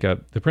is, I think,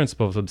 the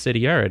principle of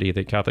subsidiarity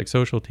that Catholic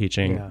social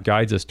teaching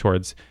guides us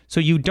towards.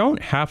 So you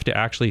don't have to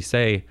actually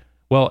say,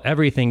 well,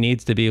 everything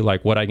needs to be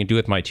like what I can do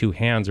with my 2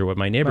 hands or what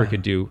my neighbor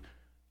could do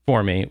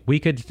for me. We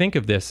could think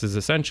of this as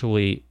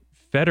essentially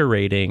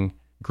federating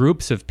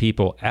groups of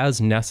people as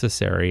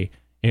necessary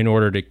in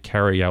order to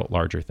carry out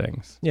larger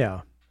things.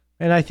 Yeah.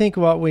 And I think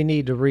what we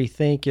need to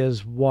rethink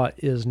is what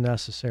is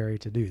necessary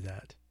to do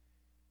that.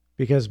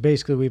 Because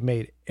basically we've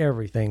made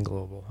everything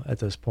global at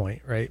this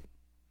point, right?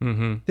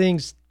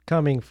 Things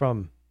coming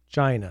from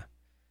China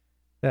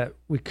that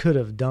we could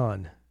have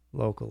done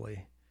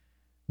locally.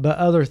 But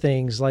other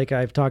things, like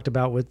I've talked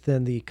about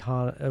within the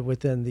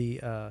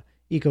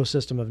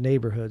ecosystem of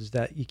neighborhoods,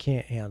 that you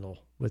can't handle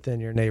within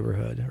your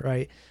neighborhood,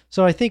 right?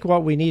 So I think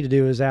what we need to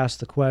do is ask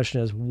the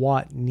question is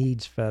what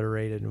needs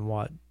federated and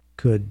what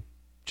could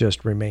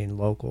just remain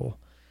local,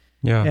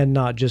 and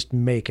not just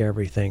make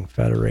everything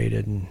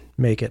federated and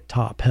make it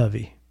top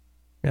heavy.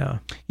 Yeah.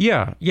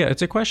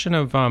 It's a question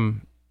of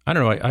I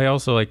don't know. I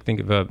also think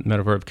of a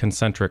metaphor of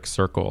concentric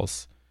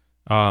circles.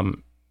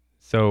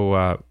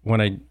 So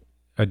when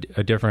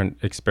a different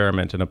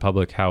experiment in a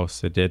public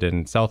house. I did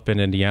in South Bend,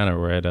 Indiana,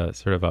 where I had a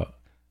sort of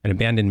an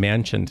abandoned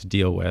mansion to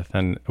deal with.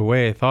 And a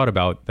way I thought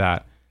about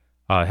that,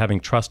 having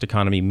trust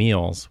economy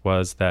meals,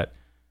 was that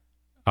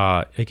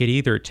it could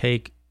either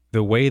take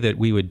the way that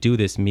we would do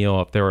this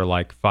meal if there were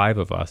like 5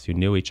 of us who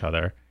knew each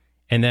other,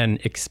 and then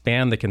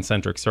expand the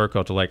concentric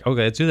circle to like,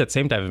 okay, let's do that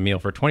same type of meal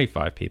for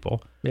 25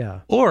 people. Yeah.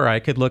 Or I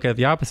could look at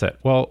the opposite.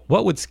 Well,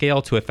 what would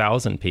scale to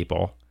 1,000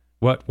 people?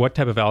 What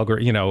type of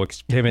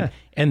algorithm,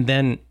 and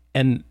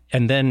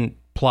then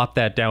plop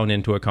that down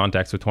into a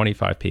context with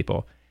 25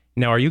 people.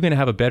 Now, are you going to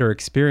have a better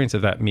experience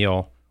of that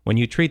meal when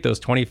you treat those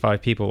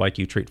 25 people like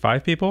you treat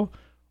 5 people,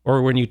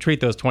 or when you treat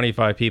those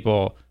 25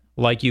 people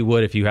like you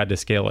would if you had to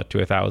scale it to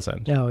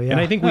 1,000? Oh, yeah. And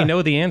I think we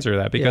know the answer to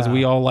that because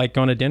we all like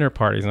going to dinner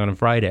parties on a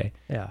Friday.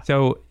 Yeah.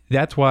 So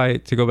that's why,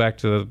 to go back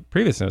to the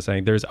previous thing I was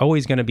saying, there's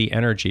always going to be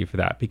energy for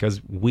that,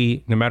 because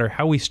we, no matter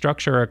how we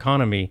structure our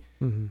economy,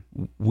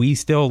 we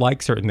still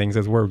like certain things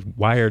as we're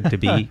wired to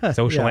be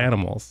social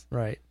animals.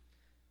 Right.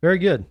 Very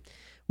good.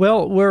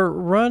 Well, we're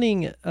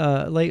running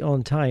late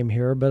on time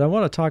here, but I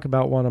want to talk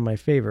about one of my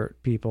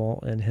favorite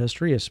people in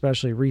history,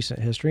 especially recent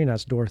history, and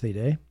that's Dorothy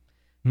Day,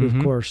 who,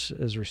 of course,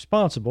 is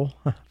responsible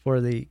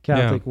for the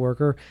Catholic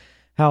worker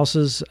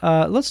houses.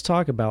 Let's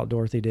talk about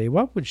Dorothy Day.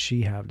 What would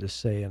she have to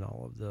say in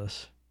all of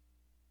this?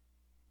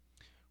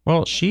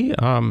 Well, she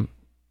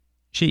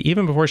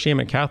even before she became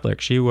a Catholic,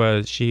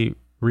 she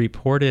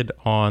reported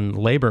on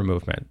labor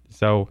movement.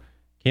 So,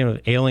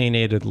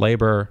 alienated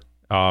labor,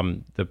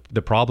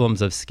 the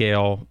problems of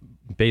scale,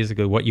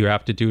 basically what you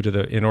have to do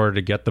in order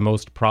to get the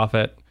most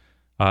profit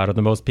out of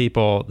the most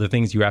people, the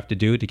things you have to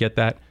do to get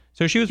that.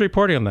 So she was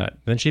reporting on that.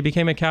 Then she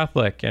became a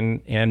Catholic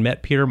and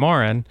met Peter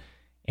Maurin,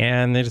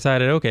 and they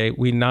decided, okay,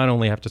 we not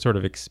only have to sort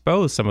of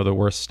expose some of the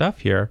worst stuff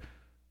here,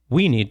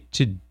 we need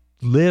to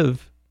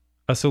live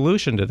a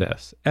solution to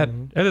this at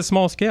a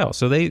small scale.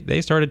 So they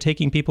started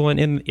taking people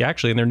in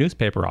their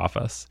newspaper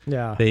office.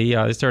 Yeah.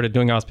 They started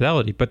doing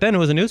hospitality, but then it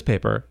was a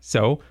newspaper.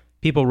 So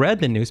people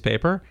read the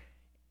newspaper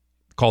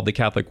called The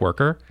Catholic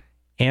Worker,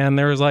 and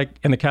there was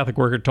and the Catholic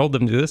Worker told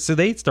them to do this. So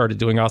they started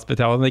doing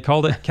hospitality, and they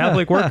called it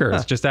Catholic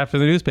Workers just after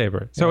the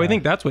newspaper. So I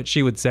think that's what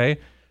she would say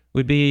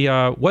would be,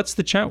 what's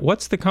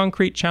the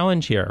concrete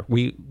challenge here?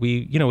 We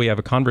have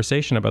a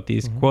conversation about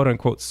these quote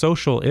unquote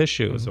social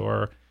issues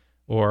or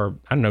I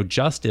don't know,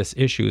 justice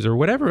issues or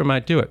whatever it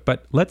might do it.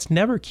 But let's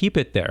never keep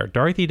it there.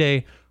 Dorothy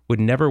Day would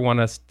never want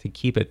us to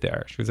keep it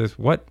there. She says,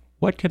 what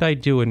could I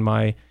do in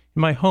my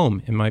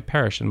home, in my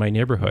parish, in my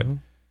neighborhood?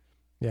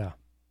 Yeah.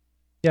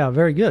 Yeah,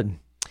 very good.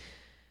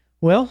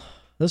 Well,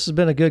 this has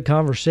been a good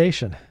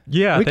conversation.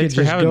 Yeah, we could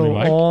just go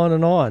on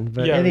and on.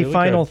 But any really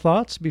final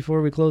thoughts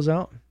before we close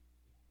out?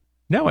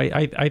 No,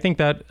 I think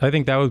that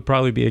would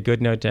probably be a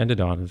good note to end it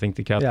on. I think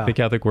the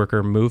Catholic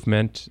Worker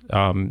movement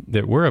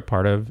that we're a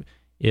part of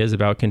is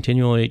about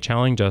continually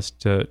challenging us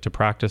to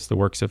practice the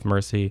works of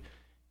mercy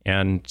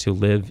and to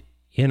live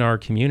in our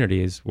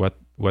communities what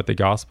the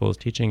gospel is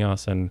teaching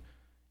us and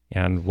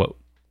what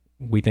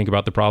we think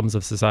about the problems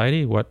of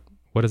society. What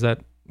does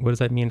that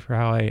mean for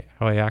how I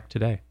act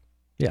today?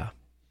 Yeah,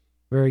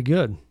 very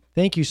good.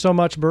 Thank you so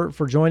much, Bert,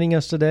 for joining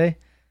us today.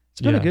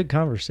 It's been a good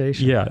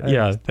conversation.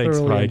 Yeah, thanks,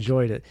 thoroughly Mike.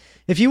 Enjoyed it.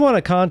 If you want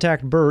to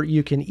contact Bert,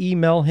 you can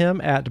email him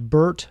at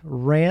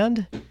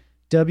bertrand,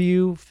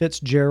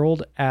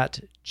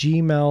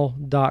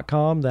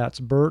 wfitzgerald@gmail.com. That's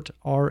Bert,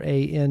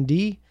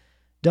 RAND,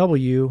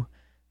 W,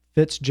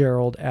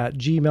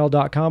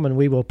 Fitzgerald@gmail.com, and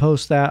we will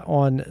post that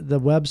on the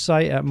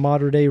website at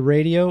Mater Dei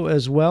Radio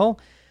as well.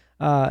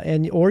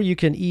 Or you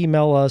can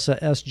email us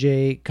at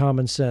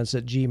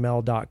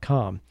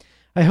sjcommonsense@gmail.com.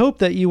 I hope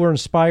that you were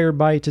inspired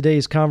by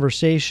today's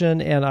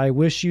conversation, and I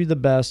wish you the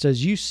best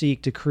as you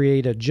seek to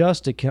create a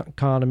just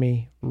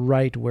economy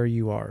right where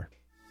you are.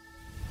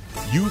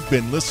 You've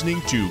been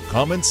listening to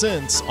Common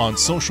Sense on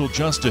Social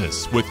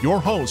Justice with your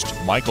host,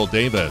 Michael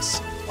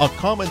Davis. A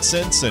common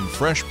sense and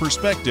fresh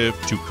perspective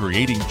to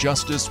creating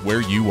justice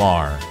where you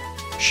are.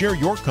 Share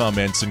your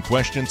comments and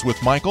questions with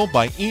Michael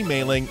by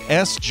emailing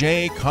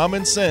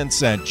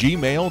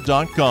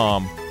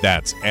sjcommonsense@gmail.com.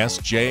 That's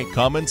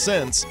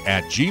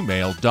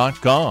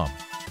sjcommonsense@gmail.com.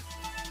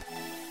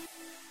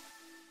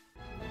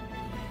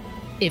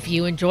 If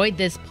you enjoyed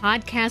this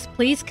podcast,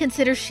 please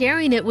consider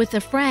sharing it with a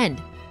friend.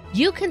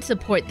 You can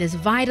support this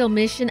vital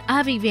mission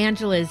of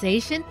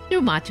evangelization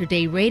through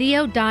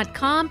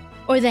materdeiradio.com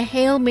or the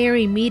Hail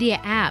Mary Media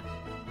app.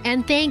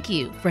 And thank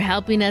you for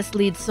helping us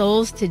lead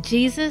souls to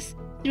Jesus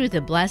through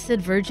the Blessed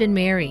Virgin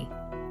Mary.